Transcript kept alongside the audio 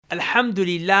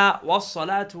Alhamdulillah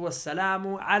wassalatu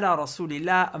wassalamu ala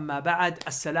rasulillah amma ba'd.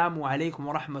 Assalamu alaikum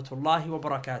wa rahmatullahi wa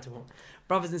barakatuh.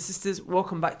 Brothers and sisters,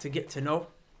 welcome back to Get to Know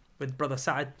with Brother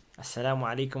Sa'ad. Assalamu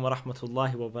alaikum wa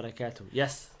rahmatullahi wa barakatuh.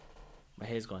 Yes, my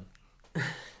hair's gone.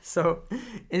 So,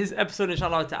 in this episode,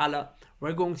 inshallah ta'ala,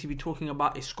 we're going to be talking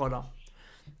about a scholar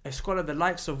the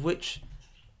likes of which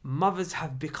mothers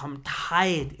have become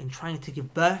tired in trying to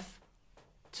give birth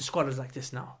to scholars like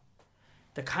this now.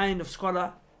 The kind of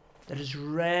scholar that is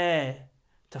rare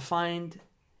to find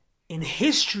in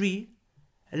history,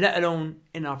 let alone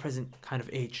in our present kind of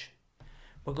age.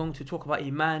 We're going to talk about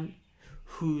a man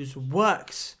whose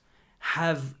works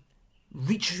have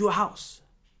reached your house.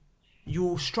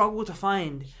 You'll struggle to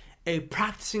find a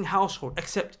practicing household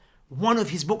except one of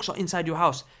his books are inside your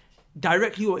house,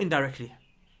 directly or indirectly.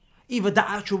 Either that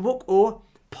actual book or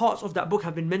parts of that book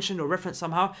have been mentioned or referenced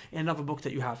somehow in another book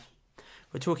that you have.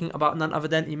 We're talking about none other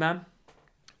than Imam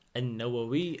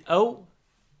Nawawi. Oh,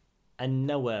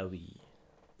 Nawawi.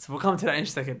 So we'll come to that in a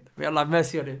second. May Allah have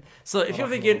mercy on him. So if you're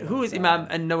thinking, who is Imam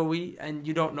Nawawi, and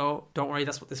you don't know, don't worry,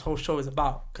 that's what this whole show is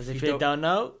about. Because if you don't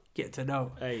know, get to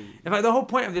know. Hey. In fact, the whole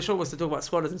point of the show was to talk about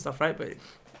scholars and stuff, right? But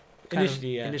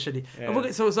initially.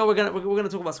 Yeah. So we're gonna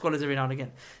talk about scholars every now and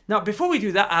again. Now, before we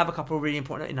do that, I have a couple of really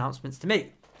important announcements to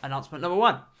make. Announcement number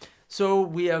 1. So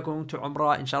we are going to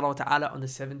Umrah, inshallah ta'ala, on the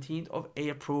 17th of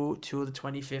April to the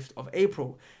 25th of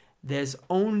April. There's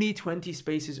only 20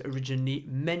 spaces originally.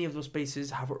 Many of those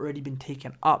spaces have already been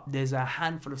taken up. There's a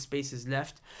handful of spaces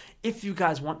left. If you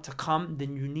guys want to come,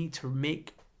 then you need to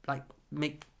make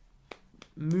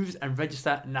moves and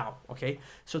register now, okay?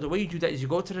 So the way you do that is you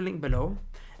go to the link below,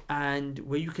 and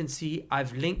where you can see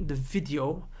I've linked the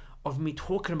video of me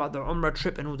talking about the Umrah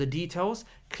trip and all the details.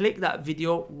 Click that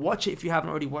video, watch it if you haven't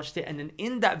already watched it, and then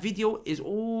in that video is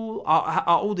all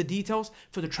the details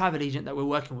for the travel agent that we're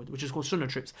working with, which is called Sunnah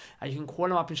Trips. And you can call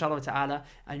them up, inshallah ta'ala,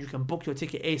 and you can book your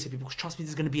ticket ASAP, because trust me, this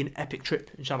is going to be an epic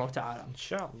trip, inshallah ta'ala.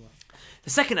 Inshallah.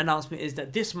 The second announcement is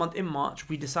that this month in March,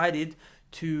 we decided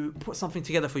to put something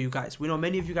together for you guys. We know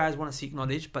many of you guys want to seek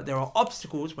knowledge, but there are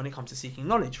obstacles when it comes to seeking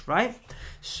knowledge, right?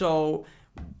 So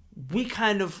we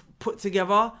kind of put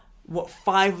together what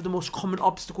 5 of the most common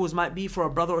obstacles might be for a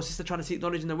brother or sister trying to seek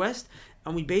knowledge in the West,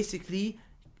 and we basically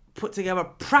put together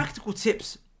practical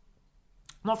tips,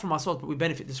 not from ourselves, but we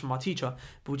benefit this from our teacher,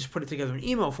 but we just put it together in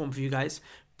email form for you guys.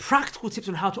 Practical tips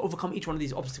on how to overcome each one of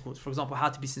these obstacles. For example, how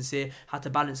to be sincere, how to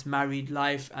balance married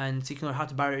life and seeking knowledge, how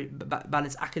to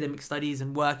balance academic studies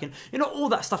and work, and all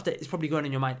that stuff that is probably going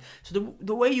in your mind. So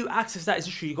the way you access that is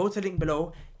literally you go to the link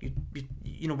below,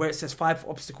 you know where it says 5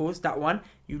 obstacles, that one,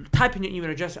 you type in your email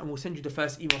address and we'll send you the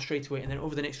first email straight away, and then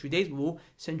over the next few days we'll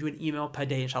send you an email per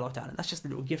day, inshallah ta'ala. That's just a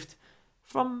little gift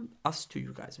from us to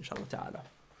you guys, inshallah ta'ala.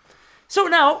 So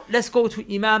now let's go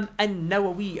to Imam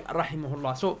Nawawi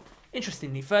rahimahullah. So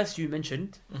interestingly, first you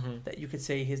mentioned that you could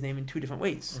say his name in 2 different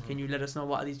ways. Can you let us know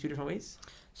what are these 2 different ways?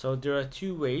 So there are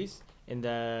 2 ways in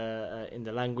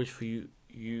the language for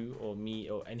you or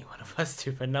me or any one of us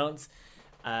to pronounce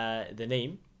the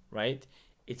name, right?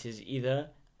 It is either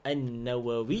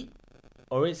An-Nawawi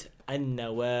or it's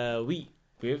An-Nawawi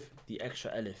with the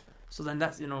extra alif. So then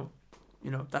that's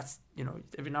that's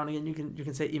every now and again you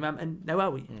can say Imam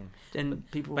Nawawi. Then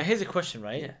people. But here's a question,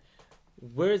 right? Yeah.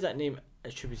 Where is that name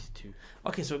attributed to?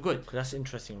 Okay, so good. That's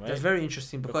interesting, right? That's very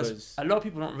interesting because a lot of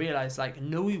people don't realize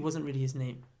Nawawi wasn't really his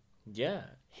name. Yeah.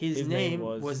 His name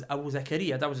was Abu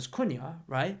Zakaria. That was his kunya,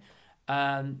 right?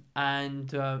 And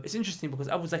it's interesting because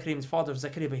Abu Zakaria is father of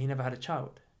Zakaria, but he never had a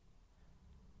child.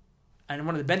 And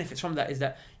one of the benefits from that is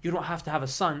that you don't have to have a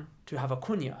son to have a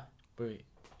kunya. Wait,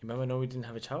 Imam Nawawi didn't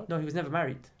have a child? No, he was never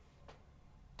married.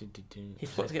 He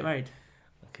forgot to get married.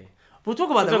 Okay. We'll talk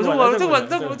about that. We'll talk about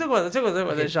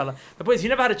that, inshallah. The point is, he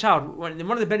never had a child. One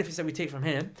of the benefits that we take from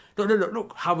him,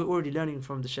 look how we're already learning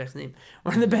from the Sheikh's name.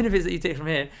 One of the benefits that you take from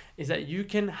here is that you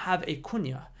can have a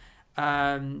kunya.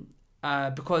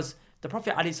 Because the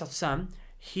Prophet ﷺ,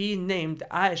 he named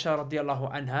Aisha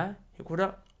radiallahu anha, he called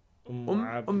her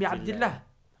Abdullah.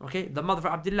 Okay, the mother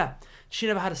of Abdullah. She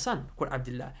never had a son called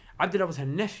Abdullah. Abdullah was her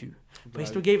nephew, but he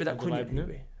still gave her that kunya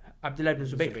anyway. Abdullah ibn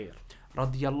Zubayr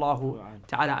radiyallahu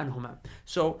ta'ala anhuma.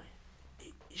 So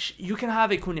you can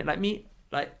have a kunya like me,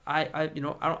 like I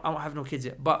don't have no kids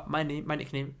yet, but my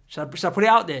nickname, shall I put it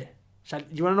out there? Do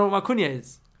you want to know what my kunya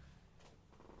is?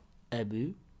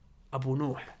 Abu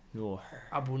Nuh. Nuh.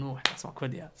 Abu Nuh, that's my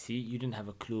kunya. See, you didn't have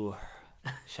a clue.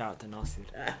 Shout out to Nasir.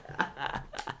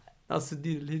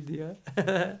 Nasruddin al-Hindi,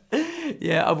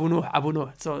 yeah, Abu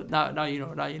Nuh. So now you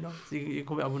know. So you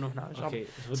call me Abu Nuh now. Okay.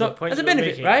 So that's a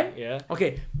benefit, right? Yeah.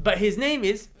 Okay, but his name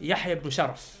is Yahya ibn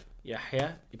Sharaf.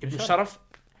 Yahya ibn Sharaf.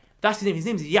 That's his name. His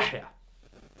name is Yahya.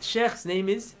 Sheikh's name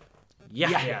is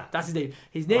Yahya. That's his name.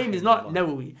 His name is not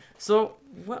Nawawi. So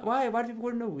why do people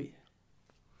call him Nawawi?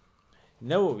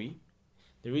 Nawawi,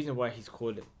 the reason why he's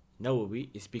called Nawawi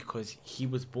is because he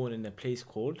was born in a place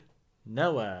called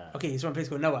Nawa. Okay, he's from a place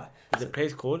called Nawa. It's a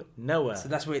place called Nawa. So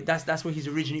that's where he's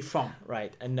originally from.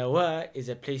 Right, and Nawa is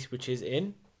a place which is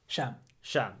in Sham,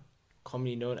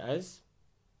 commonly known as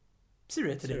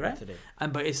Syria today, right? Today.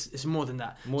 But it's more than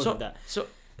that. Than that.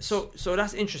 So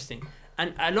that's interesting.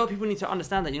 And a lot of people need to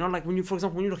understand that, like when you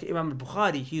look at Imam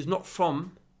al-Bukhari, he's not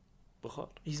from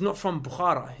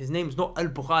Bukhara. His name's not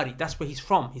al-Bukhari. That's where he's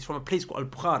from. He's from a place called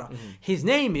al-Bukhara. Mm-hmm. His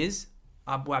name is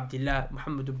Abu Abdullah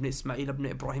Muhammad ibn Ismail ibn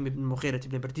Ibrahim ibn Mughira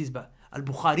ibn Bardizbah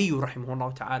al-Bukhari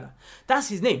rahimahullah ta'ala. That's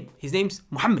his name. His name's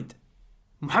Muhammad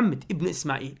ibn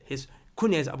Ismail. His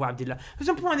kunya is Abu Abdullah. It's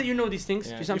important that you know these things.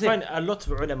 Yeah. You find a lot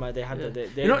of ulama, they have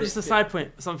that. Not just a side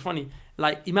point, something funny.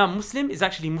 Like Imam Muslim is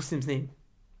actually Muslim's name.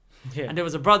 Yeah. And there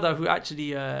was a brother who actually,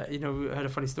 we heard a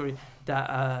funny story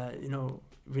that,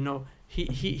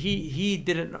 he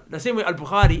didn't, the same way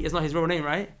Al-Bukhari is not his real name,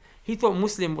 right? He thought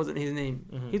Muslim wasn't his name.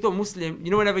 Mm-hmm. He thought Muslim,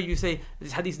 whenever you say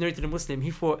this hadith narrated in Muslim,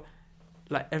 he thought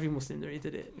like every Muslim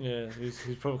narrated it. Yeah, he's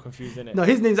probably confused, isn't it? No,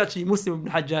 his name's actually Muslim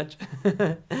ibn Hajjaj.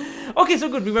 Okay, so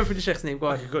good. We went through the Sheikh's name. Go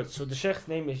on. Okay, good. So the Sheikh's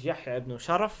name is Yahya ibn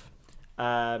Sharaf.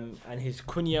 And his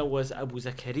kunya was Abu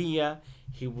Zakaria.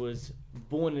 He was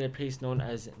born in a place known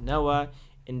as Nawa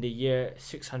in the year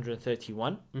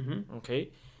 631. Mm-hmm. Okay.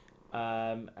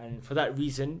 And for that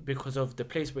reason, because of the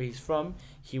place where he's from,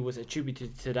 he was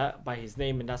attributed to that by his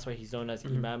name, and that's why he's known as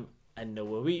Imam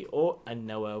An-Nawawi or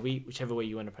An-Nawawi, whichever way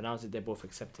you want to pronounce it, they're both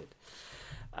accepted.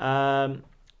 The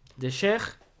Sheikh,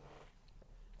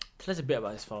 tell us a bit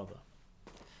about his father.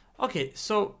 Okay,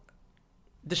 so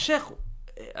the Sheikh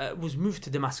was moved to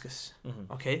Damascus.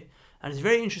 Mm-hmm. Okay, and it's a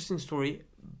very interesting story,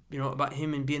 about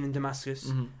him and being in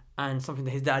Damascus, and something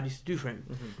that his dad used to do for him.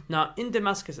 Mm-hmm. Now, in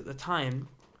Damascus at the time,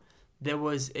 there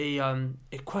was a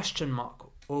question mark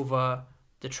over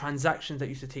the transactions that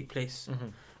used to take place,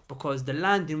 because the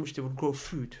land in which they would grow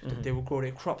food, that they would grow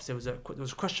their crops, there was a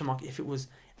question mark if it was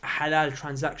a halal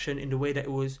transaction in the way that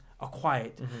it was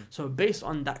acquired. So based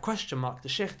on that question mark, the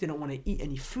Sheikh didn't want to eat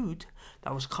any food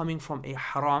that was coming from a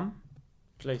haram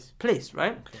place,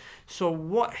 right? Okay. So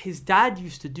what his dad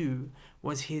used to do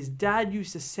was his dad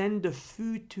used to send the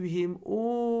food to him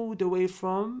all the way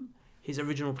from his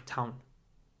original town,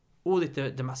 all the way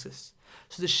to Damascus.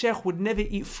 So the Sheikh would never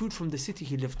eat food from the city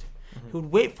he lived. He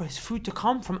would wait for his food to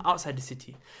come from outside the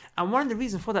city. And one of the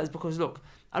reasons for that is because, look,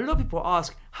 a lot of people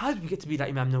ask, how did we get to be like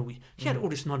Imam Nawawi? He had all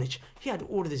this knowledge. He had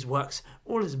all of his works,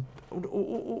 all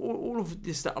of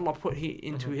this that Allah put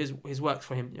into his works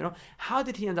for him. How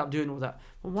did he end up doing all that?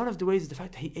 Well, one of the ways is the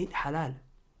fact that he ate halal.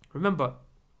 Remember,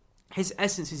 his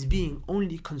essence, his being,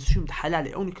 only consumed halal.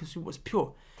 It only consumed what's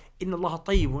pure. Inna Allah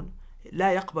tayyibun la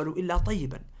yaqbalu illa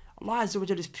tayyiban. Allah Azza wa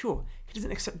Jalla is pure. He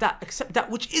doesn't accept that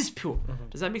which is pure.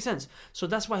 Does that make sense? So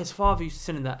that's why his father used to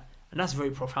sin in that. And that's very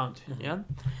profound. Yeah.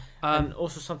 And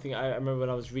also something I remember when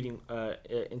I was reading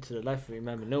into the life of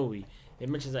Imam Nawawi, it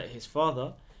mentions that his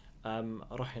father,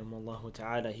 rahimahullah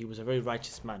ta'ala, he was a very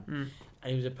righteous man.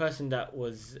 And he was a person that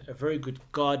was a very good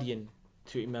guardian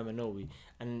to Imam Nawawi.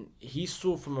 And he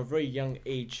saw from a very young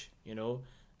age,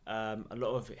 a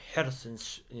lot of hirs and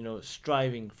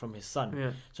striving from his son.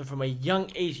 Yeah. So from a young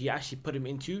age, he actually put him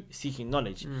into seeking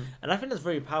knowledge. And I think that's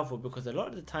very powerful, because a lot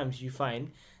of the times you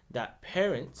find that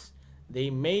parents, they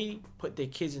may put their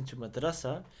kids into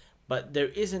madrasa, but there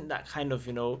isn't that kind of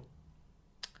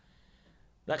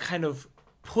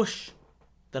push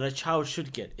that a child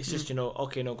should get. It's just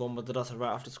okay, go madrasa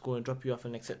right after school and drop you off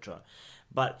and etc.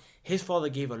 But his father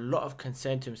gave a lot of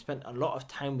concern to him, spent a lot of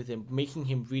time with him, making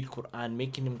him read Quran,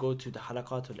 making him go to the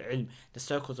halaqat al-ilm, the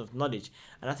circles of knowledge.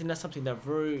 And I think that's something that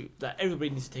everybody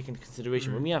needs to take into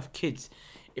consideration. When we have kids,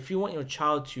 if you want your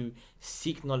child to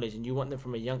seek knowledge and you want them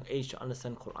from a young age to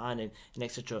understand Quran and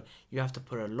etc., you have to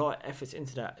put a lot of efforts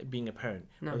into that, being a parent.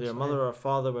 Whether you're a mother or a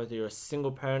father, whether you're a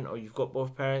single parent or you've got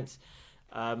both parents,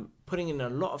 putting in a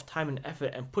lot of time and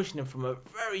effort and pushing them from a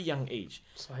very young age.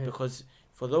 Because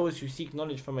for those who seek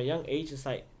knowledge from a young age, it's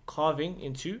like carving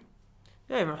into...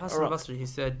 Yeah, Imam Hassan al-Basri, he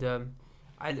said,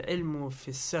 al-ilmu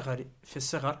fi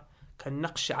al-sighar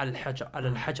kan-naqsh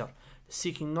al-hajar.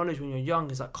 Seeking knowledge when you're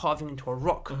young is like carving into a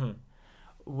rock.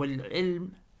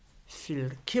 Wal-ilm fi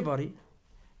al-kibari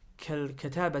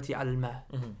kal-katabati al-ma.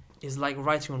 Is like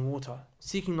writing on water.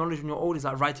 Seeking knowledge when you're old is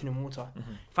like writing in water.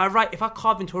 If I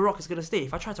carve into a rock, it's gonna stay.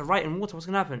 If I try to write in water, what's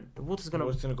gonna happen? The water's gonna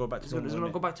go back to normal. It's gonna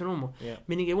go back to normal. Yeah.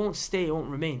 Meaning it won't stay, it won't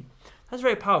remain. That's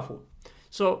very powerful.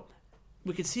 So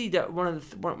we could see that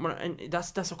and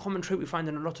that's a common trait we find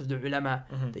in a lot of the ulama,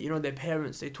 that, you know, their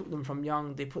parents, they took them from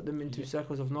young, they put them into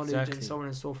circles of knowledge, and so on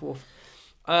and so forth.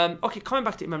 Okay, coming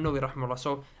back to Imam Nawawi rahimahullah.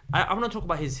 So I want to talk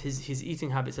about his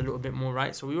eating habits a little bit more,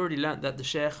 right? So we already learned that the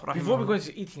Shaykh rahimahullah, before we go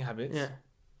into eating habits,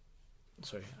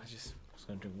 sorry, I just was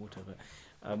going to drink water, but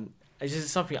it's just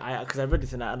something because I read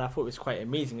this and I thought it was quite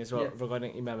amazing as well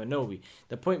regarding Imam Nawawi.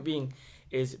 The point being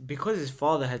is because his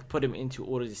father had put him into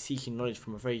order to seeking knowledge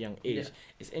from a very young age.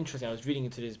 It's interesting. I was reading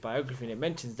into this biography and it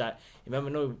mentions that Imam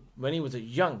Nawawi, when he was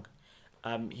young,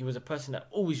 he was a person that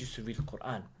always used to read the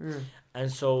Quran.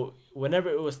 And so whenever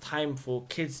it was time for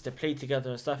kids to play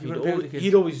together and stuff,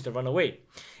 he'd always used to run away.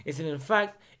 It's in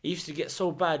fact, it used to get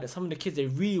so bad that some of the kids, they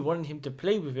really wanted him to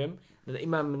play with him, that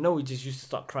Imam Nawawi just used to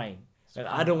start crying. Like,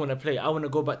 I don't want to play. I want to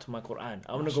go back to my Quran.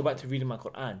 I want to go back to reading my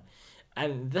Quran.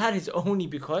 And that is only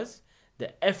because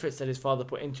the efforts that his father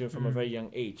put into him from a very young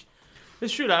age.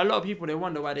 It's true, like a lot of people, they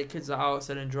wonder why their kids are out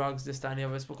selling drugs, this, that, and the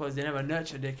other. It's because they never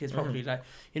nurtured their kids properly. Like,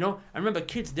 you know, I remember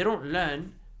kids, they don't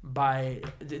learn they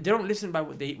don't listen by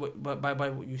what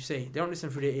you say. They don't listen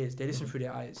through their ears. They listen through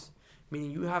their eyes.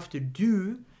 Meaning you have to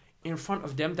do in front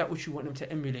of them that which you want them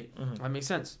to emulate. That makes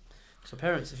sense. So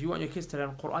parents, if you want your kids to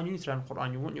learn Quran, you need to learn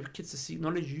Quran. You want your kids to seek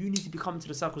knowledge, you need to become to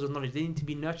the circles of knowledge. They need to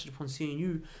be nurtured upon seeing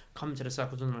you come to the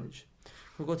circles of knowledge.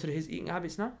 We'll go to his eating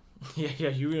habits now. You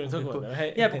were talking about that,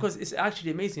 right? Yeah, because it's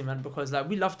actually amazing, man. Because like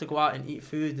we love to go out and eat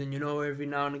food, and you know, every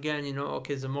now and again, you know,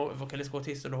 okay, it's a motive. Okay, let's go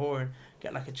taste of the whore and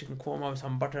get like a chicken korma with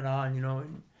some butter naan, you know,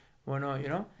 and why not, you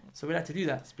know? So we like to do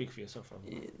that. Speak for yourself,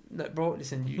 bro.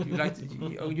 Listen, you like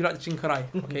you like the chicken karai,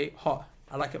 okay? Hot.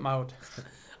 I like it mild.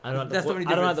 I don't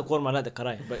like the korma, I like the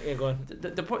karai. But yeah, go on.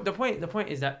 The point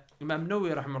is that Imam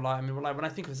Nawawi rahimahullah, I mean, when I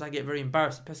think of this, I get very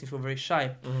embarrassed. I personally feel very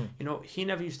shy. You know, he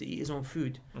never used to eat his own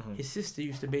food. His sister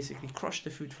used to basically crush the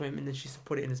food for him, and then she used to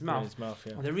put it in his mouth.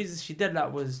 And the reason she did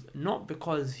that was not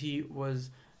because he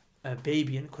was a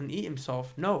baby and couldn't eat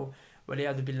himself. No,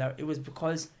 it was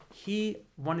because he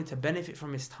wanted to benefit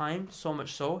from his time so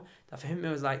much so that for him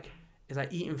it was like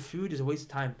eating food is a waste of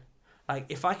time. Like,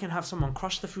 if I can have someone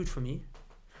crush the food for me,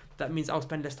 that means I'll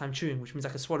spend less time chewing, which means I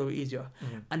can swallow it easier.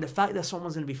 And the fact that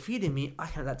someone's going to be feeding me, I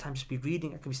can at that time just be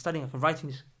reading, I can be studying, I can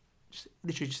writing, just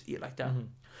literally just eat like that.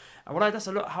 And that's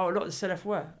how a lot of the Salaf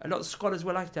were. A lot of scholars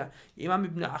were like that. Imam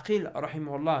Ibn Aqil,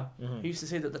 rahimahullah, he used to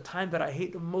say that the time that I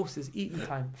hate the most is eating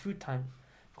time, food time.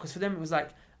 Because for them it was like,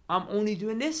 I'm only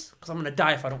doing this because I'm going to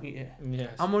die if I don't eat it.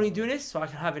 Yes. I'm only doing this so I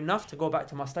can have enough to go back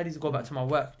to my studies, go back to my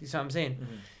work. You see what I'm saying?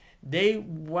 They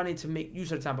wanted to make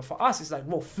use of the time, but for us, it's like,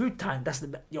 whoa, food time. That's the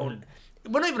best. Yo,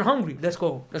 we're not even hungry. Let's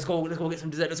go get some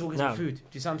dessert. Let's go get some food. Do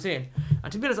you see what I'm saying?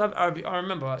 And to be honest, I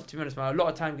remember, to be honest, man, a lot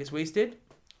of time gets wasted.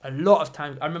 A lot of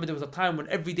time. I remember there was a time when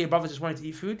every day brothers just wanted to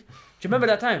eat food. Do you remember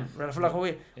that time? I feel like,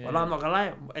 well, I'm not gonna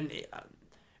lie. And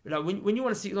like when you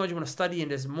want to seek knowledge, you want to study, and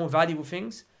there's more valuable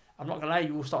things. I'm not gonna lie,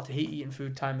 you will start to hate eating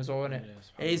food time as well, innit?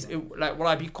 Like, what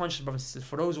I be conscious, brothers and sisters,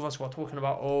 for those of us who are talking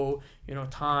about,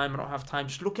 time, I don't have time,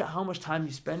 just look at how much time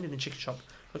you spend in the chicken shop.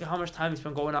 Look at how much time you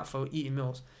spend going out for eating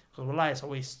meals. Because wallahi, it's a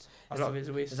waste. A lot of it is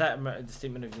a waste. Is that the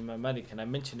statement of Imam Malik? And I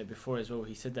mentioned it before as well.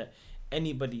 He said that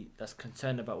anybody that's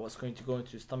concerned about what's going to go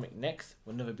into his stomach next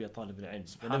will never be a talib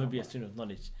al-ilm, will never be a student of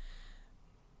knowledge.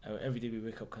 Every day we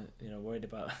wake up, worried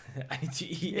about I need to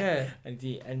eat. Yeah. And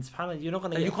subhanAllah, you're not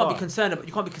gonna. You can't be concerned.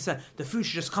 You can't be concerned. The food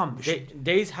should just come.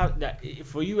 Days have that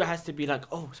for you. It has to be like,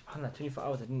 oh, subhanAllah, 24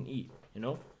 hours I didn't eat.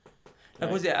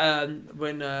 Like, was it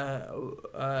when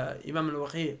Imam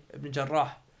al-Waqi ibn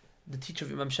Jarrah, the teacher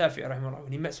of Imam Shafi'i rahimahullah,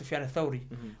 when he met Sufyan al-Thawri,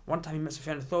 one time he met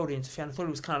Sufyan al-Thawri, and Sufyan al-Thawri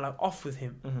was kind of like off with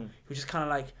him. He was just kind of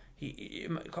like. He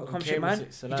man.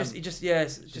 He just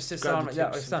says salam like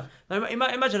that. Now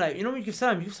imagine, like, when you give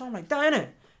salam like that, innit?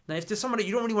 Now if there's somebody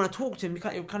you don't really want to talk to him, you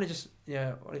kind of just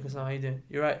walaikum salam, how you doing?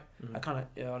 You're right. I kind of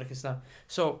walaikum salam.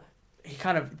 So he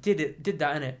kind of did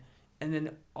that, innit? And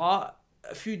then a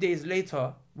few days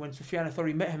later, when Sufyan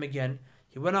al-Thawri met him again,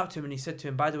 he went up to him and he said to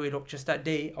him, by the way, look, just that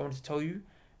day I wanted to tell you,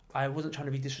 I wasn't trying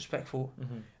to be disrespectful.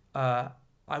 I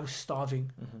was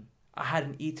starving. I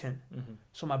hadn't eaten,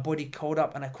 so my body cold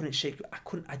up and I couldn't shake.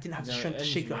 I didn't have the strength to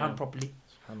shake your hand properly.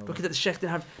 Because the sheikh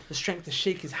didn't have the strength to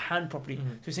shake his hand properly. So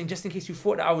he's saying, just in case you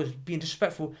thought that I was being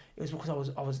disrespectful, it was because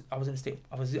I was in a state.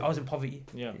 I was in poverty.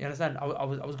 Yeah. You understand? I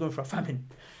was going for a famine.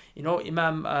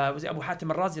 Imam was it Abu Hatim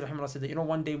al-Razi rahimahullah said that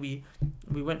one day we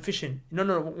went fishing.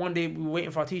 One day we were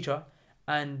waiting for our teacher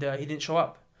and he didn't show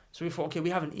up. So we thought, okay, we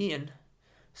haven't eaten.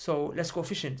 So let's go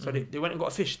fishing. So they went and got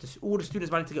a fish. All the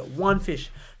students wanted to get one fish.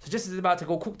 So just as they're about to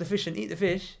go cook the fish and eat the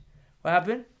fish, what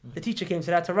happened? The teacher came,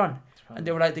 so they had to run. And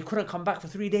they were like, they couldn't come back for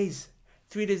 3 days.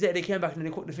 3 days later they came back and they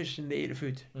cooked the fish and they ate the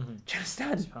food. Mm-hmm. Do you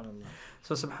understand? SubhanAllah.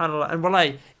 So subhanallah, and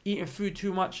wallahi, eating food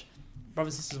too much,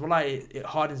 brothers and sisters, wallahi, it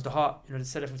hardens the heart. You know, the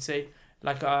Salaf would say,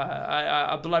 like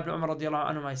Abdullah ibn Umar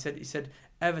radiallahu anhu, he said,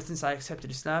 ever since I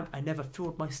accepted Islam, I never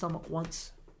filled my stomach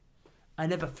once.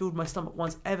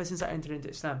 Ever since I entered into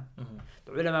Islam. Mm-hmm.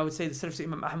 The ulama would say, the Salaf,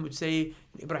 Imam Ahmad would say,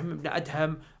 Ibrahim ibn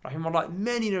Adham, rahimahullah,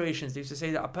 many narrations, they used to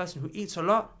say that a person who eats a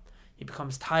lot, he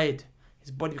becomes tired,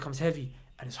 his body becomes heavy,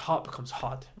 and his heart becomes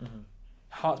hard. Mm-hmm.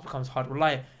 Heart becomes hard.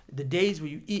 Wallahi, the days where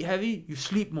you eat heavy, you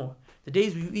sleep more. The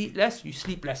days where you eat less, you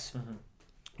sleep less. Mm-hmm.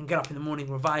 And get up in the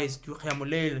morning, revise, do Qiyamul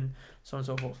Layl, and so on and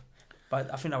so forth.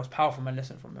 But I think that was powerful, my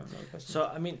lesson from him. So,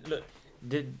 I mean, look,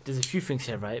 there's a few things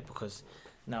here, right? Because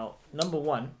now, number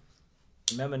one,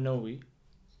 Imam Nawawi,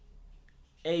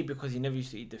 because he never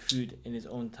used to eat the food in his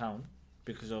own town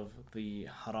because of the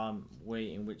haram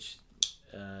way in which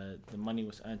the money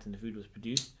was earned and the food was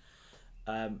produced,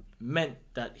 meant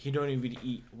that he'd only really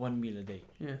eat one meal a day,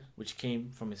 which came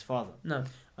from his father. No.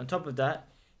 On top of that,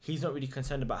 he's not really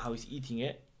concerned about how he's eating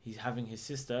it. He's having his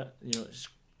sister, just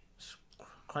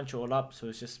crunch it all up, so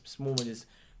it's just small and just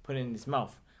put it in his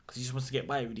mouth because he just wants to get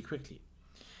by it really quickly.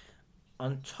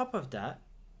 On top of that,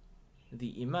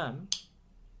 the Imam,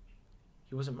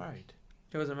 he wasn't married.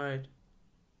 And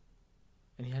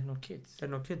he had no kids.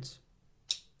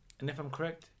 And if I'm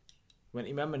correct, when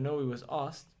Imam Nawawi was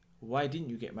asked, why didn't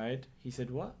you get married? He said,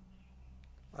 what?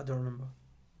 I don't remember.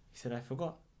 He said, I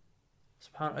forgot.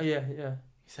 SubhanAllah, yeah.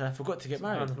 He said, I forgot to get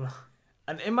married.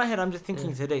 And in my head, I'm just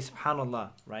thinking today,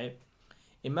 SubhanAllah, right?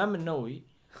 Imam Nawawi,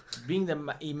 being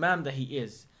the Imam that he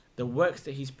is, the works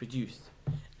that he's produced,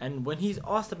 and when he's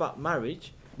asked about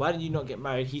marriage, why did you not get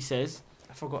married? He says,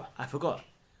 I forgot.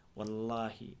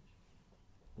 Wallahi,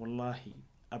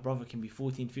 a brother can be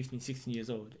 14, 15, 16 years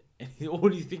old, and all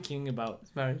he's thinking about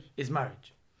is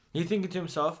marriage. He's thinking to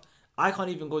himself, I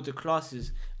can't even go to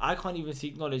classes, I can't even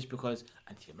seek knowledge because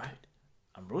I need to get married.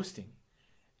 I'm roasting.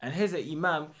 And here's an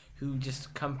Imam who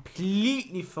just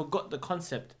completely forgot the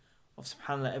concept of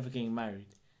subhanAllah ever getting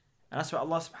married. And that's why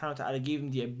Allah subhanahu wa ta'ala gave him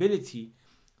the ability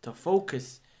to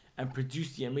focus and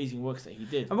produce the amazing works that he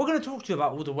did. And we're going to talk to you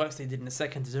about all the works they did in a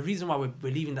second. There's a reason why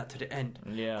we're leaving that to the end.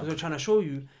 Yeah. Because we're trying to show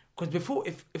you, because before,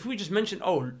 if we just mention,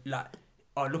 look at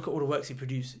all the works he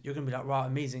produced, you're going to be like, wow,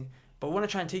 amazing. But we want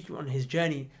to try and take you on his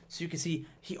journey so you can see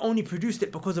he only produced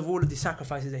it because of all of the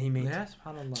sacrifices that he made. Yeah,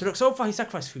 subhanAllah. So look, so far he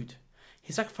sacrificed food.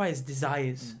 He sacrificed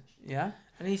desires. Yeah?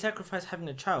 And he sacrificed having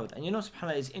a child. And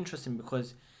subhanAllah is interesting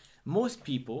because most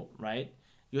people, right,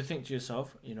 you'll think to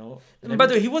yourself, And by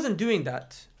the way, he wasn't doing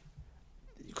that.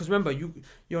 Because remember,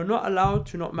 you're not allowed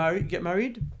to get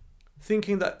married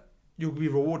thinking that you'll be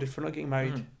rewarded for not getting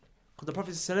married. Because the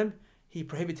Prophet ﷺ, he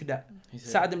prohibited that.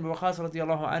 Sa'ad ibn Waqqas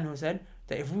radiallahu anhu said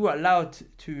that if we were allowed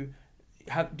to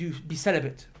be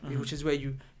celibate, which is where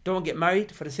you don't get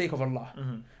married for the sake of Allah.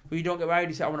 Where you don't get married,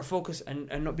 you say, I want to focus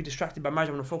and not be distracted by marriage,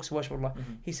 I want to focus and worship Allah.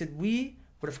 He said, we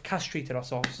would have castrated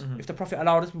ourselves. If the Prophet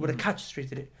allowed us, we would have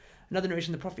castrated it. Another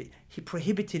narration, the Prophet, he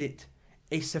prohibited it.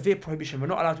 A severe prohibition. We're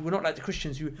not like the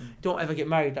Christians who don't ever get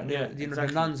married, like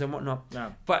the nuns and whatnot.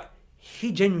 No. But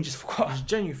he genuinely just forgot.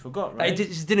 Right? Like, it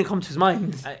just didn't come to his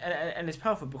mind. And it's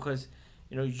powerful because,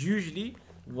 usually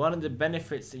one of the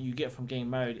benefits that you get from getting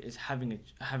married is having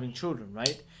children,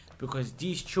 right? Because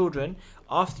these children,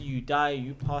 after you die,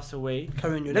 you pass away,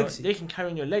 carry on your legacy. They can carry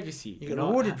on your legacy. You get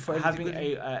rewarded for having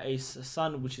a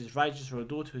son which is righteous or a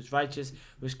daughter who's righteous,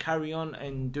 who's carry on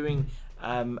and doing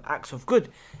acts of good,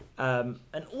 and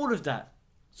all of that,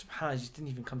 subhanAllah, just didn't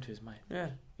even come to his mind. Yeah,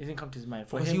 it didn't come to his mind.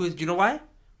 Because he was, do you know why?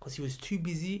 Because he was too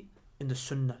busy in the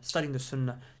Sunnah, studying the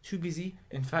Sunnah. Too busy.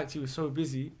 In fact, he was so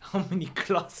busy. How many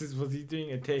classes was he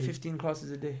doing a day? 15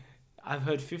 classes a day. I've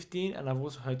heard 15, and I've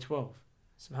also heard 12.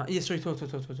 Yeah, sorry,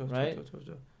 12. Right?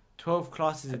 12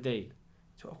 classes a day.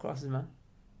 12 classes, man.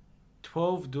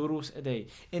 12 durus a day.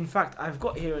 In fact, I've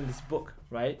got here in this book,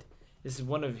 right? This is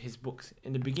one of his books.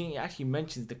 In the beginning, it actually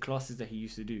mentions the classes that he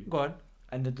used to do. Go on.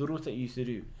 And the durus that he used to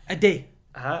do. A day.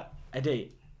 A day.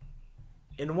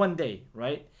 In one day,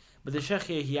 right? But the Shaykh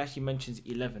here, he actually mentions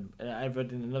 11. I've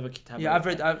read in another kitab. Yeah, I've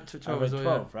read 12 as well.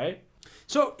 12, right?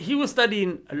 So he was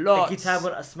studying a lot. Kitab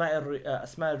al-Asma'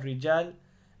 al-Rijal,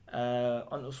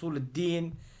 on Usul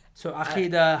al-Din. So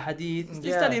Aqidah, Hadith.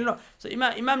 He's studying a lot. So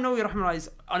Imam Nawawi rahimahullah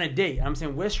is on a day. And I'm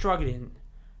saying we're struggling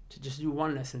to just do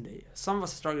one lesson a day. Some of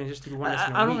us are struggling just to do one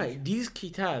lesson a week. I don't know. These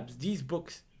kitabs, these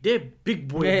books, they're big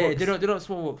boy books. They're not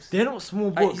small books. They're not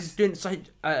small books. He's doing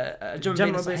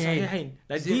Sahihain.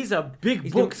 Like, these are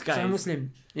big books, guys. Sahih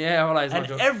Muslim. Yeah, Allah is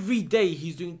and every day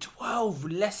he's doing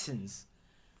 12 lessons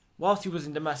whilst he was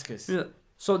in Damascus. Yeah.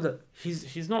 So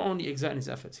he's not only exerting his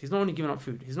efforts, he's not only giving up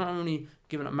food, he's not only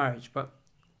giving up marriage, but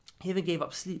he even gave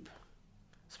up sleep.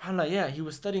 SubhanAllah, yeah, he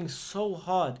was studying so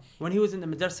hard. When he was in the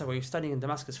madrasa where he was studying in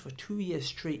Damascus for 2 years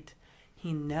straight,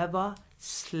 he never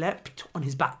slept on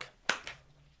his back.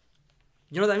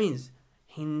 You know what that means?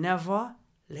 He never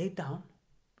laid down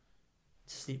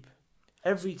to sleep.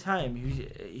 Every time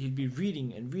he'd be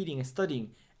reading and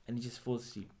studying, and he just falls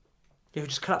asleep. He would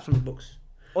just collapse on his books.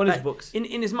 On his books. In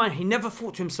his mind, he never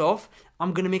thought to himself,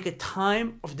 I'm going to make a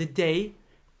time of the day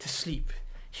to sleep.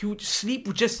 He would sleep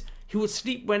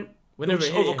when Whenever it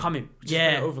it hit overcome him.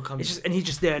 Yeah. And he's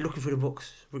just there looking through the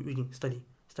books, reading, studying,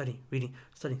 reading,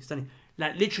 studying.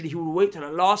 Like literally, he would wait till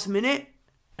the last minute,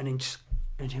 and he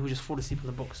would just fall asleep on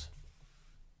the books.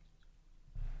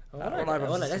 That's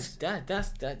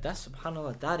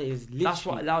SubhanAllah. That is literally. That's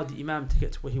what allowed the Imam to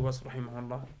get to where he was,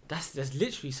 rahimahullah. That's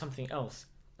literally something else.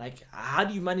 Like, how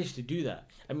do you manage to do that?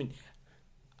 I mean,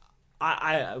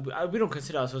 we don't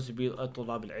consider ourselves to be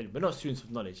طلاب العلم. We're not students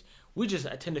of knowledge. We just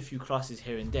attend a few classes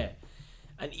here and there,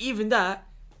 and even that,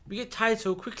 we get tired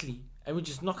so quickly, and we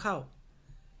just knock out.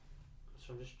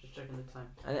 So just checking the time.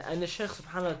 And the Shaykh,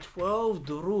 subhanAllah, 12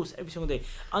 durus every single day.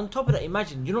 On top of that,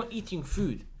 imagine you're not eating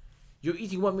food. You're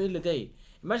eating 1 meal a day.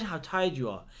 Imagine how tired you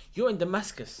are. You're in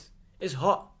Damascus. It's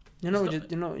hot.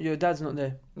 Your dad's not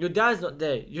there. Your dad's not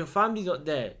there. Your family's not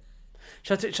there.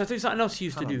 Shall I tell you something else he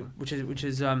used to do, which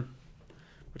is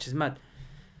mad.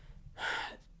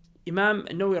 Imam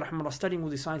Nawawi, rahimahullah, studying all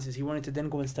the sciences, he wanted to then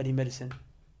go and study medicine.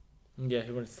 Yeah,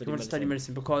 he wanted to study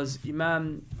medicine because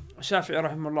Imam Shafi'i,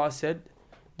 rahimahullah, said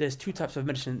there's two types of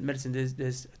medicine.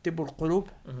 There's tibbul qulub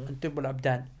and tibbul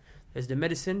abdan. There's the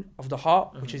medicine of the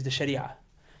heart, which is the Sharia,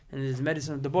 and there's the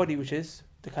medicine of the body, which is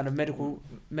the kind of medical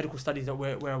studies that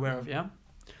we're aware of. Yeah.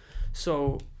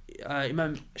 So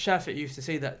Imam Shafi'i used to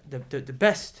say that the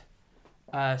best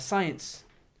science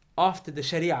after the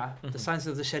Sharia, the science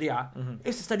of the Sharia,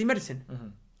 is to study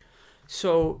medicine.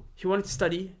 So he wanted to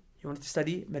study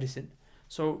medicine.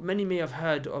 So many may have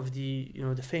heard of the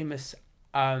famous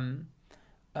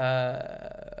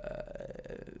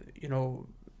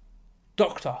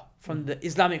doctor from the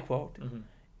Islamic world,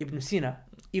 Ibn Sina,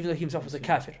 even though he himself was a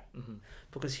kafir,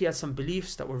 because he had some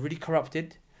beliefs that were really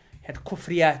corrupted. He had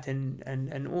kufriyat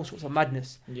and all sorts of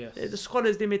madness. Yes. The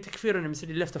scholars, they made takfir on him and said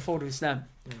he left the fold of Islam.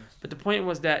 Yes. But the point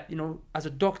was that, as a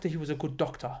doctor, he was a good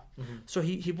doctor. So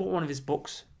he bought one of his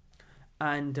books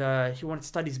and he wanted to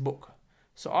study his book.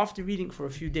 So after reading it for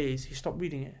a few days, he stopped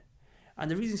reading it. And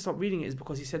the reason he stopped reading it is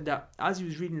because he said that as he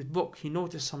was reading his book, he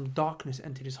noticed some darkness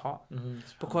entered his heart.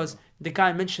 Because the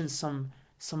guy mentioned some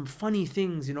funny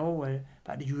things,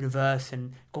 about the universe,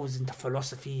 and goes into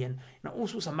philosophy and all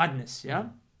sorts of madness, yeah?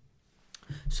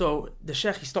 So the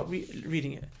Sheikh, he stopped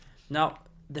reading it. Now,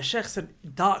 the Sheikh said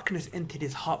darkness entered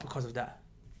his heart because of that.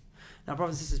 Now,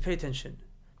 brothers and sisters, pay attention.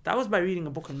 That was by reading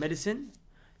a book on medicine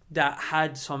that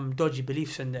had some dodgy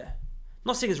beliefs in there.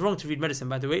 Not saying it's wrong to read medicine,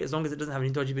 by the way, as long as it doesn't have any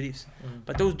dodgy beliefs.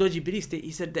 But those dodgy beliefs,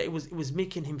 he said that it was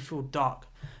making him feel dark.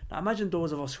 Now, imagine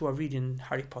those of us who are reading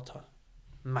Harry Potter,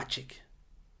 magic,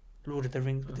 Lord of the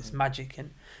Rings with this magic,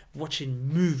 and watching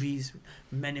movies,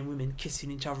 men and women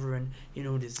kissing each other, and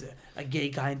there's a gay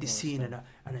guy in this scene and a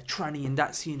tranny in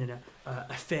that scene, and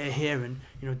a fair hair, and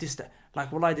this that.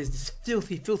 Like, wallahi, there's this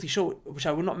filthy show which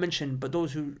I will not mention, but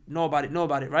those who know about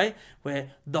it, right?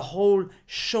 Where the whole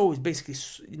show is basically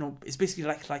it's basically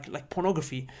like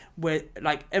pornography, where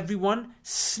like everyone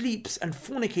sleeps and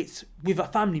fornicates with a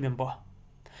family member,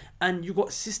 and you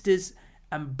got sisters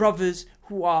and brothers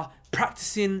who are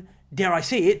practicing, dare I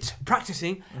say it,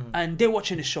 and they're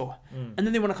watching the show. And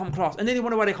then they want to come to class. And then they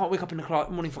wonder why they can't wake up in the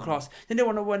morning for class. Then they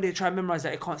wonder when they try and memorize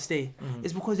that they can't stay.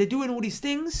 It's because they're doing all these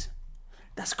things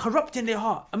that's corrupting their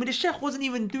heart. I mean, the Sheikh wasn't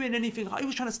even doing anything. He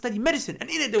was trying to study medicine. And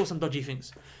in it, there were some dodgy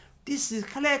things. This is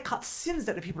clear-cut sins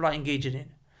that the people are engaging in.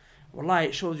 Wallahi,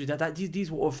 it shows you that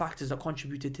these were all factors that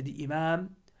contributed to the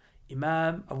Imam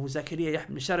Abu Zakaria Yahya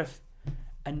ibn Sharaf,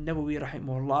 and Nawawi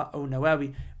rahimahullah, or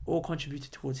Nawawi, all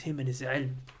contributed towards him and his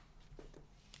ilm.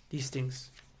 These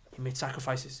things. He made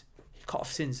sacrifices. He cut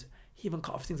off sins. He even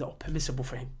cut off things that were permissible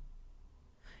for him.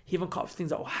 He even cut off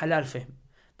things that were halal for him,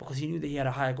 because he knew that he had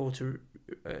a higher goal to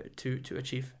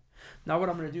achieve. Now what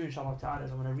I'm going to do, inshallah ta'ala,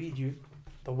 is I'm going to read you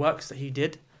the works that he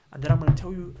did, and then I'm going to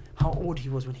tell you how old he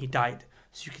was when he died,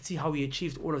 so you can see how he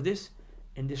achieved all of this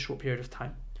in this short period of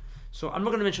time. So I'm not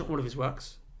going to mention all of his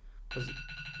works,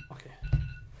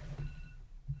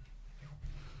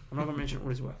 I'm not going to mention all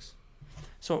his works.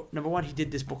 So number one, he did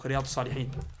this book, Riyadh Salihin.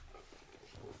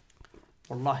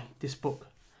 Wallahi, this book.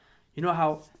 You know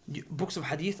how books of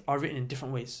hadith are written in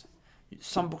different ways.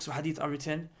 Some books of hadith are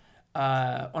written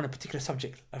on a particular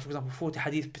subject. Like for example, 40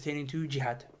 hadith pertaining to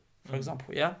jihad, for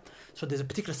example, yeah? So there's a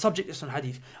particular subject that's on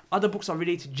hadith. Other books are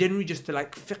related generally just to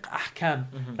like fiqh ahkam,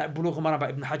 like Bulugh al-Maram by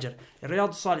Ibn Hajar. Riyadh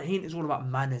al-Salihin is all about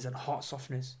manners and heart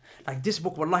softness. Like this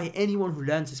book, wallahi, anyone who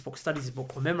learns this book, studies this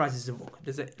book, or memorizes the book,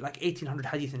 there's like 1800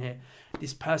 hadith in here.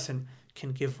 This person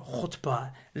can give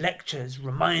khutbah, lectures,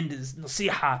 reminders,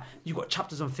 nasiha. You got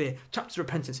chapters on fear, chapters on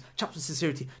repentance, chapters on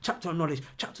sincerity, chapter on knowledge,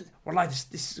 chapter. Wallahi,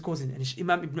 this goes in. And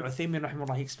Imam Ibn Uthaymin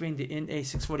rahimahullah, he explained it in a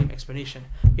 6-volume explanation.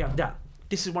 You have that.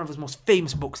 This is one of his most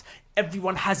famous books.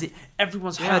 Everyone has it.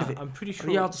 Everyone's heard of it. I'm pretty sure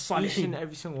Riyadh each and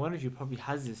every single one of you probably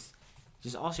has this.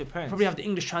 Just ask your parents. Probably have the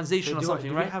English translation or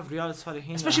something, right? Do you have Riyadh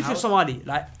al-Salihin? Especially if you're Somali.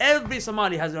 Like every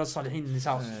Somali has Riyadh al-Salihin in his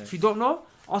house. If you don't know,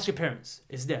 ask your parents.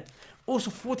 It's there.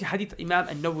 Also 40 hadith Imam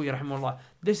Nawawi rahimahullah.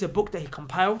 This is a book that he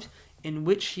compiled in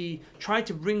which he tried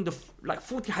to bring the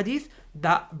 40 hadith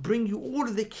that bring you all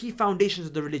of the key foundations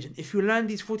of the religion. If you learn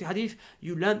these 40 hadith,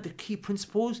 you learn the key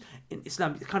principles in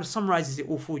Islam. It kind of summarizes it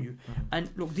all for you. And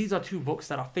look, these are 2 books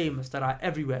that are famous, that are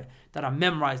everywhere, that are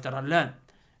memorized, that are learned.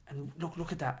 And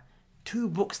look at that. 2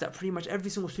 books that pretty much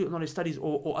every single student of knowledge studies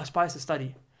or aspires to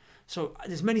study. So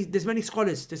there's many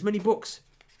scholars, there's many books.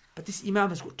 But this Imam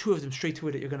has got 2 of them straight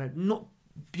away that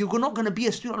you're not going to be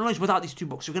a student of knowledge without these 2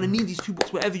 books. You're going to need these 2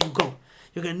 books wherever you go.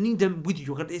 You're going to need them with you.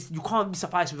 You can't be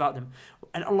sufficed without them.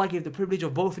 And Allah gave the privilege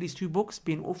of both of these 2 books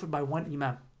being authored by one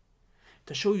Imam.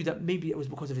 To show you that maybe it was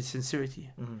because of his sincerity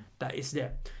that it's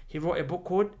there. He wrote a book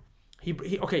called...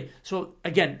 Okay, so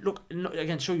again,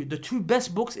 show you. The 2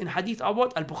 best books in hadith are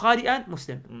what? Al-Bukhari and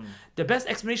Muslim. The best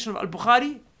explanation of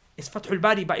Al-Bukhari is Fath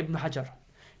al-Bari by Ibn Hajar.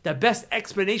 The best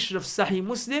explanation of Sahih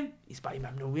Muslim is by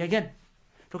Imam Nawawi again.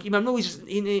 Look, Imam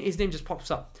Nawawi, his name just pops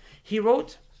up. He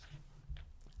wrote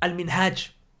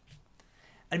Al-Minhaj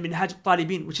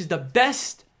al-Talibin, which is the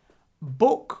best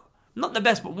book, not the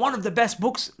best, but one of the best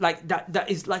books like that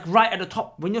is like right at the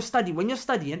top. When you're studying the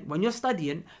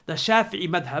Shafi'i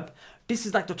madhab, this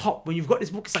is like the top. When you've got this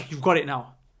book, it's like you've got it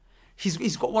now.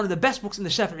 He's got one of the best books in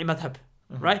the Shafi'i madhab,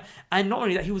 right? And not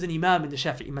only that, he was an Imam in the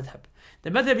Shafi'i madhab.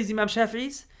 The madhab is Imam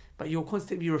Shafi'i's, but you'll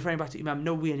constantly be referring back to Imam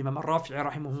Nawawi and Imam Al-Rafi'i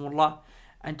rahimahumullah,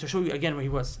 and to show you again where he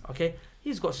was, okay?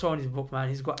 He's got so in his book, man.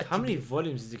 He's got... How many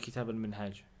volumes is the Kitab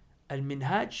al-Minhaj?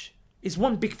 Al-Minhaj is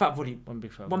one big fat volume. One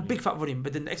big fat volume,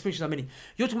 but then the explanations are many.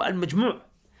 You're talking about Al-Majmu'.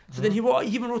 So then he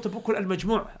even wrote a book called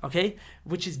Al-Majmu', okay?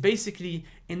 Which is basically,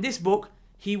 in this book,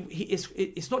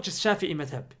 it's not just Shafi'i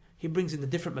madhab. He brings in the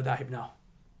different madhahib now.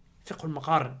 Fiqh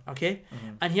al-Maqaran, okay?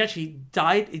 And he actually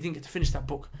died, he didn't get to finish that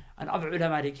book. And other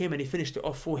ulama, they came and he finished it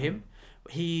off for him.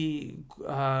 He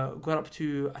got up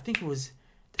to, I think it was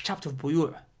the chapter of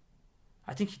Buyu'.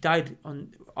 I think he died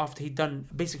after he'd done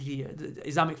basically the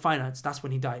Islamic finance. That's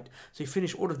when he died. So he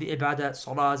finished all of the ibadat,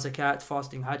 salah, zakat,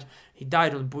 fasting, hajj. He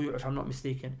died on Buyu', if I'm not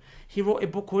mistaken. He wrote a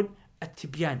book called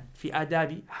At-Tibyan fi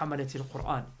Adabi Hamalati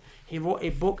al-Quran. He wrote a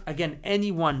book, again,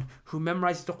 anyone who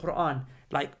memorizes the Quran,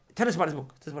 like, tell us about this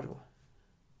book.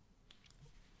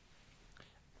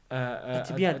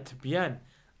 At-Tibyan.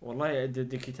 Wallahi,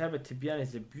 the Kitab At-Tibyan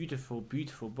is a beautiful,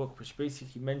 beautiful book which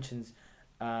basically mentions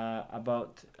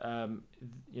about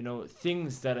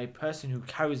things that a person who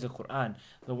carries the Quran,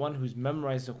 the one who's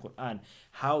memorized the Quran,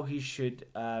 how he should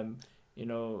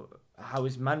how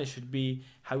his manner should be,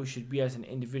 how he should be as an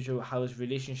individual, how his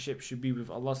relationship should be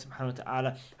with Allah subhanahu wa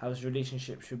ta'ala, how his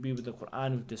relationship should be with the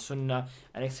Quran, with the Sunnah,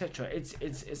 and etc. It's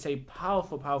a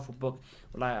powerful book.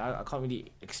 Like I can't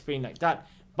really explain like that,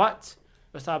 but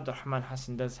Ustad Abdul Rahman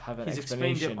Hassan does have an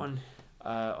explanation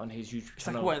on his YouTube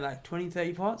channel. It's like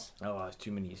 20-30 parts? Oh, it's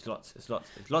too many. It's lots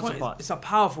of parts. It's a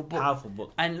powerful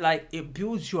book. And like it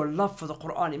builds your love for the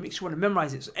Quran. It makes you want to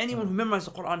memorize it. So anyone who memorizes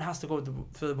the Quran has to go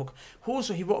for the book.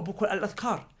 Also, he wrote a book called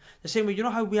Al-Adhkar. The same way, you know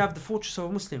how we have the Fortress of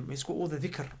a Muslim? It's got all the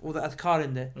dhikr, all the adhkar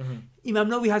in there. Imam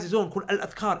Nawawi has his own called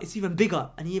Al-Adhkar. It's even bigger.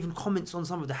 And he even comments on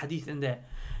some of the hadith in there.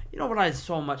 You know what? There's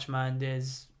so much, man.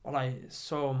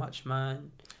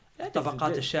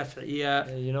 طبقات الشافعية.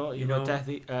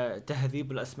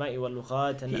 تهذيب الأسماء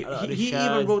واللغات. He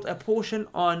even wrote a portion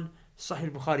on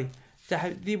Sahih al-Bukhari.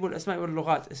 تهذيب الأسماء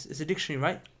واللغات. It's a dictionary,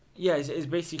 right? Yeah, it's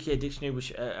basically a dictionary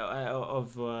which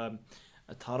of a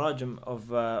tarajum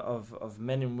of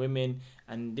men and women,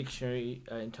 and dictionary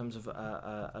in terms of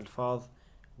alfaz,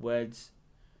 words.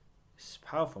 It's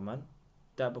powerful, man.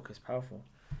 That book is powerful.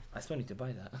 I still need to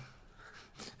buy that.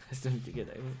 I still need to get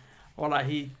that. Well,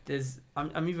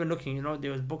 I'm even looking.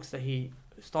 There was books that he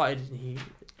started.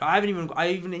 I haven't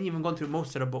even gone through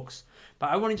most of the books. But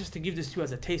I wanted just to give this to you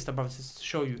as a taster, brothers, to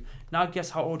show you. Now, guess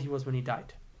how old he was when he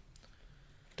died.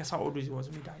 Guess how old he was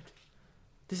when he died.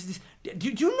 Do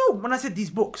you know when I said these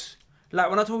books? Like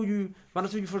when I told you,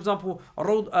 for example,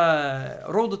 Rawdat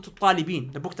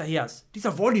al-Talibin, the book that he has, these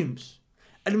are volumes.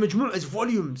 Al-Majmu' is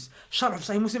volumes. Sharh of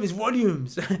Sahih Muslim is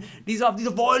volumes. these are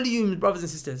volumes, brothers and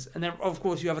sisters. And then, of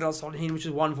course, you have Al-Salihin, which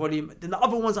is 1 volume. Then the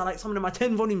other ones are like, some of them are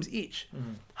 10 volumes each.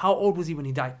 How old was he when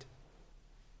he died?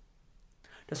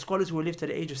 The scholars who lived to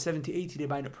the age of 70, 80, they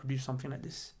might not produce something like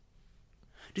this.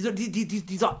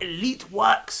 These are elite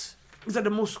works. These are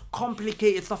the most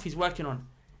complicated stuff he's working on.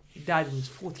 He died when he was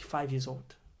 45 years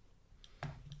old.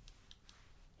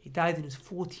 He died in his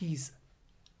 40s.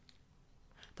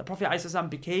 The Prophet ﷺ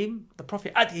became the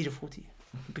Prophet at the age of 40.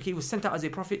 He was sent out as a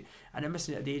Prophet and a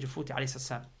Messenger at the age of 40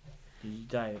 ﷺ. He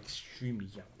died extremely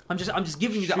young. I'm just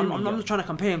giving you that. I'm not trying to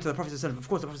compare him to the Prophet ﷺ. Of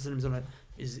course, the Prophet ﷺ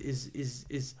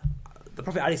is the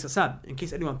Prophet ﷺ. In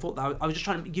case anyone thought that, I was just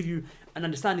trying to give you an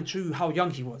understanding to how young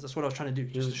he was. That's what I was trying to do,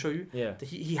 just to show you. Yeah. That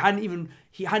he hadn't.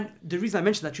 The reason I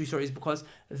mentioned that true story is because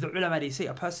the ulama, they say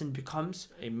a person becomes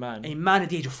a man at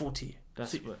the age of 40.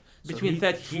 That's so what. Between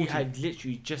 30 to 40. He had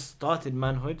literally just started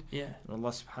manhood. Yeah. And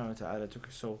Allah subhanahu wa ta'ala took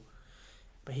his soul.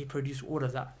 But he produced all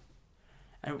of that.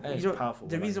 And that is powerful.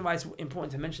 The reason why it's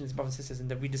important to mention this, brothers and sisters, and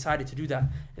that we decided to do that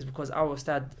is because our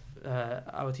Ustad,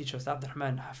 our teacher, Ustad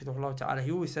Abdurrahman, Hafidhullah Ta'ala,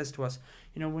 he always says to us,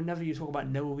 whenever you talk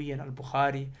about Nawawi and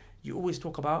Al-Bukhari, you always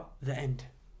talk about the end.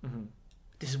 Mm-hmm.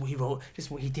 This is what he wrote, this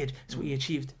is what he did, this is what he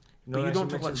achieved. But you don't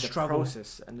talk about the struggle.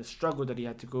 Process and the struggle that he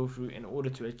had to go through in order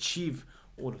to achieve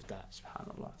all of that.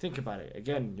 SubhanAllah. Think about it.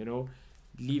 Again,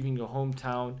 leaving your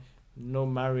hometown, no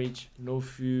marriage, no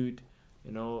food,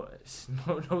 no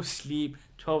sleep,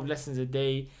 12 lessons a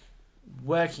day,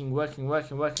 working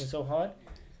so hard.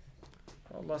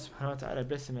 Allah subhanahu wa ta'ala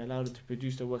blessed him and allowed him to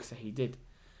produce the works that he did.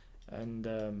 And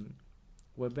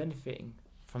we're benefiting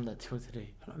from that till today.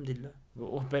 Alhamdulillah. We're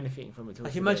all benefiting from it till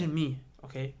today. Imagine me,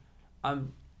 okay?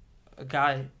 I'm a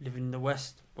guy living in the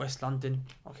West London,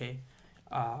 okay?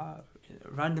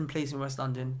 Random place in West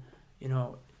London,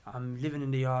 I'm living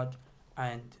in the yard,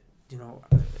 and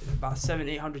about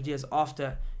 700-800 years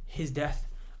after his death,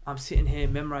 I'm sitting here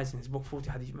memorizing his book 40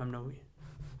 Hadith Imam Nawawi,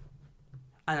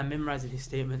 and I'm memorizing his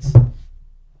statements.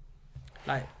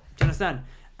 Like, do you understand?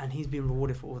 And he's being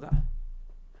rewarded for all that.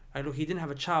 Like, look, he didn't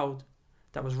have a child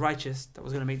that was righteous, that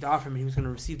was going to make dua for him, and he was going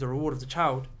to receive the reward of the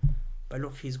child. But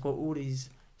look, he's got all these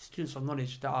students of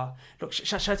knowledge that are... Look,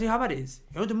 shall I tell you how bad it is?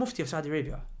 The Mufti of Saudi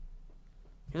Arabia?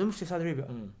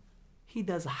 He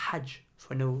does Hajj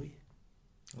for Nawawi.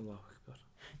 Allahu Akbar.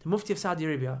 The Mufti of Saudi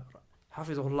Arabia,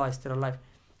 Hafizahullah, is still alive.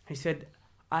 He said,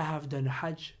 I have done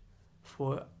Hajj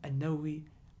for Nawawi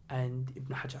and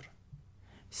Ibn Hajar.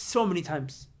 So many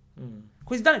times.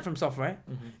 Because he's done it for himself, right?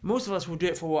 Mm-hmm. Most of us will do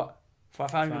it for what? For our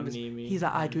family members. He's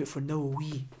like, I do it for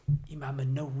Nawawi. Imam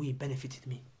Nawawi benefited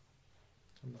me.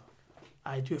 Allah.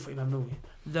 I do it for Imam Nawawi.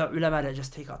 The ulama that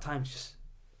just take our time to just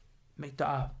make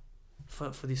dua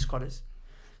for these scholars.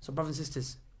 So brothers and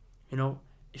sisters,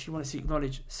 if you want to seek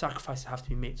knowledge, sacrifices have to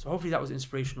be made. So hopefully that was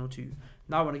inspirational to you.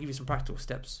 Now I want to give you some practical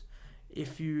steps.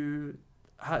 If you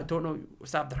don't know,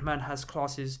 Ustad Abdurrahman has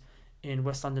classes in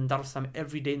West London, Dar es Salaam,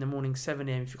 every day in the morning, 7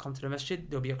 a.m. If you come to the masjid,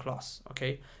 there'll be a class,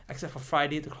 okay? Except for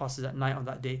Friday, the class is at night on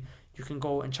that day. You can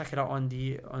go and check it out on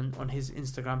his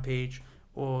Instagram page,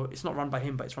 or it's not run by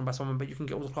him, but it's run by someone, but you can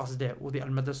get all the classes there, or the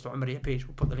Al-Madrasa Umariya page.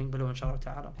 We'll put the link below, inshallah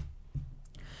ta'ala.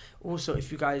 Also,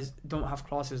 if you guys don't have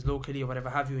classes locally or whatever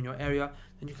have you in your area,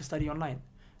 then you can study online.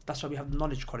 That's why we have the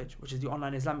Knowledge College, which is the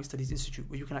online Islamic Studies Institute,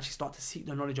 where you can actually start to seek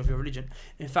the knowledge of your religion.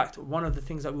 In fact, one of the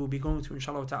things that we will be going through,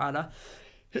 inshallah ta'ala,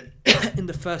 in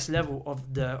the first level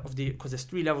of the because there's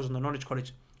 3 levels in the Knowledge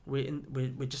College. We're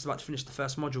just about to finish the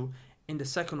first module. In the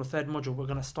second or third module, we're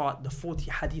going to start the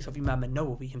 40 hadith of Imam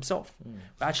Nawawi himself.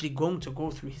 We're actually going to go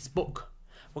through his book.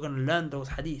 We're going to learn those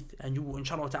hadith, and you will,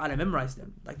 inshallah ta'ala, memorize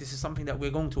them. Like, this is something that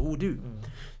we're going to all do.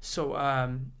 So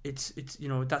it's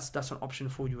that's an option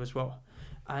for you as well.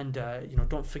 And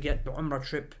don't forget the Umrah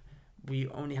trip. We've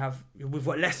got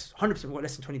 100%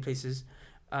 than 20 places.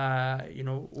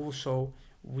 Also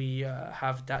we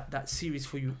have that series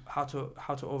for you, how to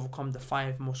overcome the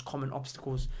 5 most common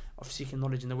obstacles of seeking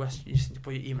knowledge in the West. You just need to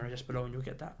put your email just below and you'll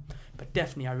get that. But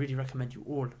definitely, I really recommend you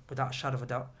all, without a shadow of a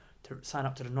doubt, to sign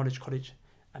up to the Knowledge College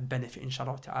and benefit,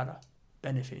 inshallah ta'ala.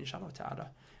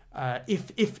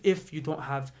 If you don't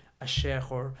have a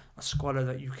sheikh or a scholar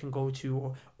that you can go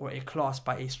to, or a class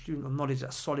by a student of knowledge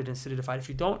that's solid and solidified, if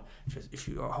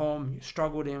you're at home, you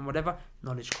struggled in whatever,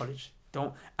 Knowledge College.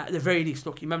 Don't, at the very least,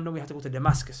 look, Imam Nawawi had to go to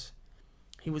Damascus.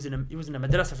 He was in a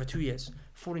madrasa for 2 years,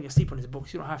 falling asleep on his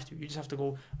books. You don't have to. You just have to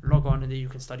go log on, and then you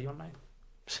can study online.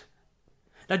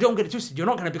 Now, don't get it twisted. You're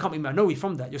not going to become Imam Nawawi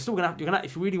from that. You're still going to,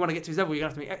 if you really want to get to his level, you're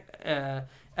going to have to make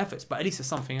efforts. But at least it's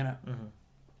something, innit?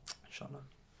 Inshallah.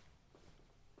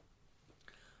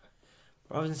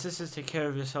 Brothers and sisters, take care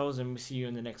of yourselves and we'll see you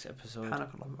in the next episode.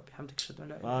 سبحانك اللهم وبحمدك أشهد أن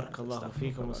لا إله إلا أنت بارك الله أستغفرك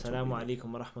فيكم وأتوب والسلام إليك.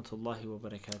 عليكم ورحمة الله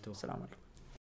وبركاته. السلام عليكم.